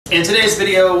In today's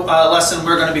video lesson,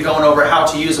 we're going to be going over how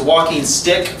to use a walking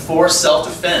stick for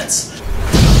self-defense.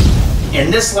 In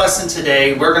this lesson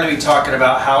today, we're going to be talking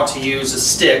about how to use a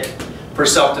stick for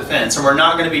self-defense. And we're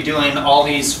not going to be doing all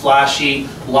these flashy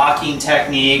locking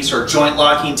techniques or joint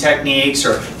locking techniques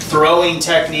or throwing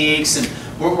techniques.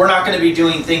 And we're not going to be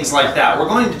doing things like that. We're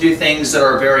going to do things that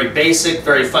are very basic,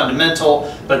 very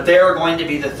fundamental, but they're going to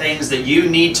be the things that you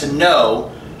need to know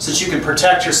so that you can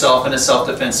protect yourself in a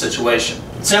self-defense situation.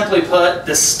 Simply put,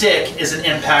 the stick is an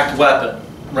impact weapon,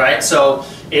 right? So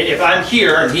if I'm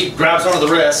here and he grabs onto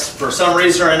the wrist for some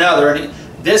reason or another, and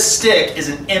this stick is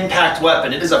an impact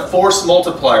weapon. It is a force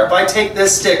multiplier. If I take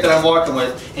this stick that I'm walking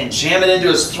with and jam it into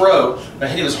his throat, and I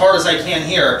hit him as hard as I can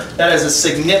here, that is a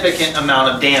significant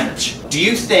amount of damage. Do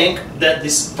you think that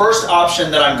this first option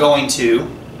that I'm going to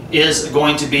is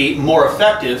going to be more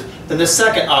effective than the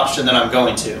second option that I'm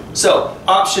going to? So,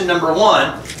 option number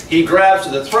one, he grabs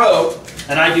to the throat,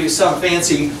 and I do some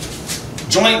fancy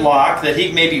joint lock that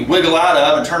he maybe wiggle out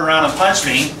of and turn around and punch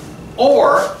me,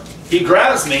 or he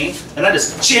grabs me and I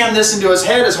just jam this into his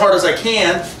head as hard as I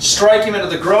can, strike him into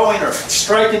the groin or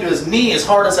strike into his knee as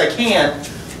hard as I can.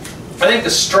 I think the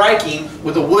striking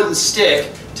with a wooden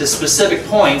stick to specific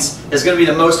points is going to be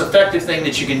the most effective thing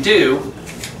that you can do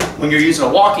when you're using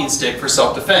a walking stick for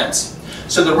self-defense.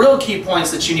 So the real key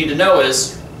points that you need to know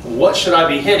is, what should I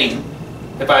be hitting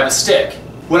if I have a stick?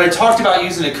 When I talked about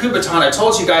using a kubaton, I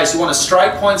told you guys you want to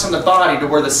strike points on the body to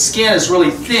where the skin is really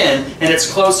thin and it's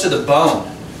close to the bone.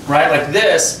 Right, like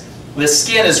this, the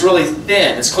skin is really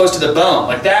thin, it's close to the bone.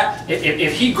 Like that,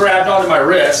 if he grabbed onto my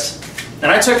wrist and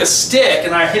I took a stick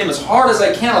and I hit him as hard as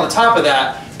I can on the top of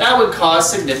that, that would cause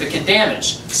significant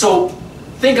damage. So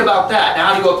think about that. Now,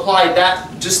 how do you apply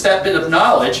that, just that bit of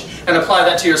knowledge, and apply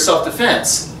that to your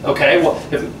self-defense? Okay, well,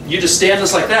 if you just stand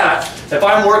just like that, if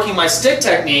I'm working my stick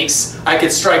techniques, I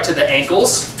could strike to the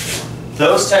ankles.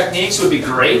 Those techniques would be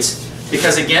great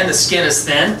because, again, the skin is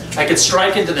thin. I could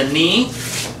strike into the knee.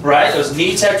 Right, those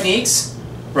knee techniques,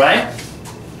 right?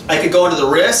 I could go into the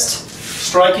wrist,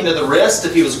 strike into the wrist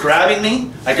if he was grabbing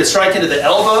me. I could strike into the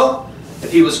elbow.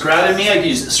 If he was grabbing me, I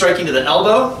could strike into the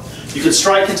elbow. You could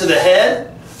strike into the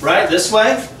head, right, this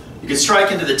way. You could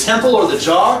strike into the temple or the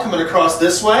jaw, coming across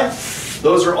this way.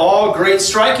 Those are all great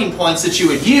striking points that you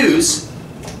would use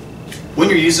when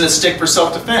you're using a stick for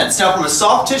self-defense. Now, from a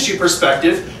soft tissue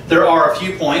perspective, there are a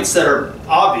few points that are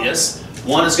obvious.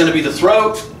 One is going to be the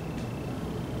throat,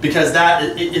 because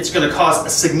it's going to cause a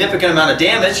significant amount of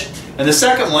damage. And the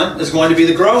second one is going to be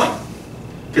the groin,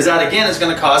 because that again is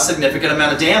going to cause a significant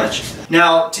amount of damage.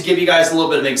 Now, to give you guys a little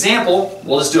bit of an example,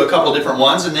 we'll just do a couple different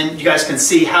ones and then you guys can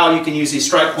see how you can use these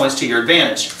strike points to your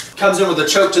advantage. Comes in with a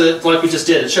choke, like we just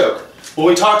did, a choke. Well,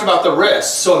 we talked about the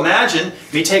wrist. So imagine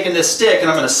me taking this stick and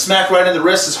I'm going to smack right in the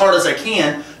wrist as hard as I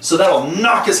can, so that'll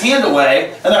knock his hand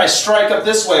away, and then I strike up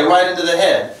this way right into the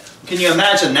head. Can you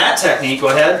imagine that technique? Go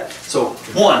ahead. So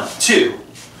 1, 2,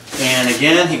 and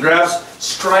again he grabs,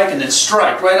 strike, and then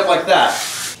strike right up like that.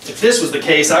 If this was the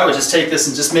case, I would just take this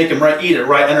and just make him eat it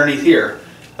right underneath here.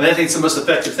 And I think it's the most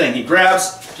effective thing. He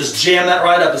grabs, just jam that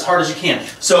right up as hard as you can.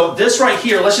 So this right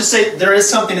here, let's just say there is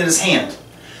something in his hand.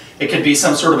 It could be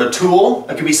some sort of a tool,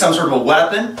 it could be some sort of a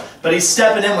weapon, but he's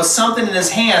stepping in with something in his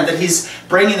hand that he's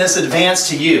bringing this advance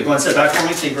to you. Go ahead and step back for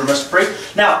me, thank you very much for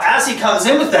free. Now, as he comes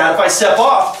in with that, if I step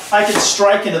off, I can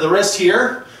strike into the wrist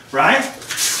here, right?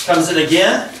 Comes in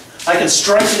again. I can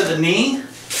strike into the knee,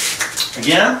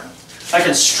 again. I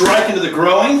can strike into the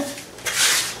groin,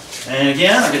 and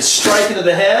again, I can strike into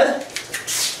the head,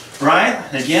 right?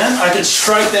 And again, I can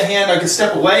strike the hand, I can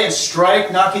step away and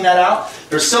strike, knocking that out.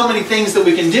 There's so many things that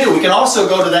we can do. We can also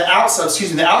go to the outside,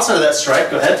 the outside of that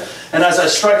strike, go ahead, and as I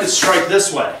strike it, strike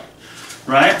this way,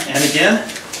 right? And again,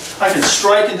 I can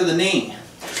strike into the knee.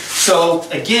 So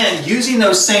again, using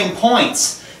those same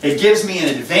points, it gives me an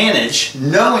advantage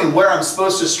knowing where I'm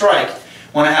supposed to strike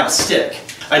when I have a stick.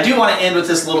 I do want to end with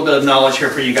this little bit of knowledge here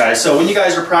for you guys. So when you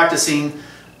guys are practicing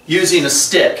using a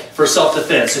stick for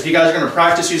self-defense, if you guys are going to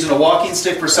practice using a walking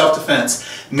stick for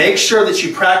self-defense, make sure that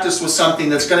you practice with something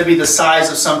that's going to be the size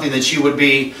of something that you would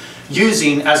be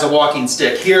using as a walking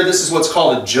stick. Here, this is what's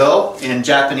called a Jo in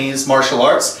Japanese martial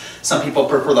arts. Some people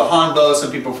prefer the Hanbo,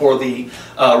 some people prefer the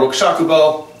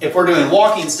Rokushakubo. If we're doing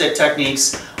walking stick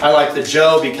techniques, I like the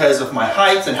Jo because of my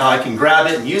height and how I can grab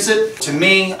it and use it. To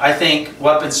me, I think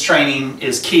weapons training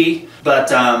is key,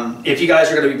 but if you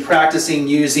guys are going to be practicing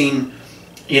using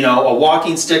a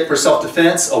walking stick for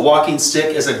self-defense, a walking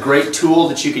stick is a great tool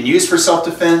that you can use for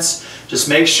self-defense. Just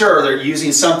make sure they're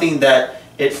using something that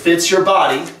it fits your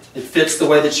body, it fits the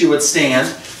way that you would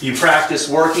stand. You practice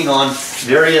working on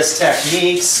various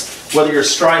techniques, Whether you're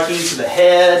striking to the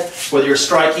head, whether you're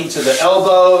striking to the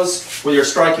elbows, whether you're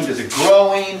striking to the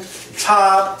groin, the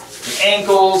top, the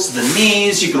ankles, the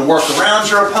knees, you can work around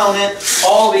your opponent,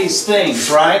 all these things,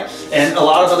 right? And a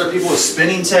lot of other people with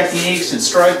spinning techniques and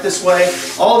strike this way,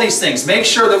 all these things. Make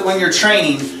sure that when you're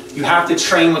training, you have to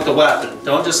train with the weapon.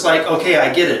 Don't just like, okay,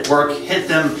 I get it, hit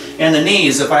them in the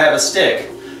knees if I have a stick.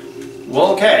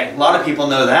 Well, okay, a lot of people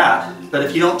know that. But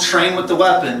if you don't train with the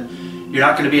weapon, you're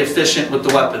not going to be efficient with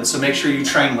the weapon. So make sure you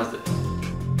train with it.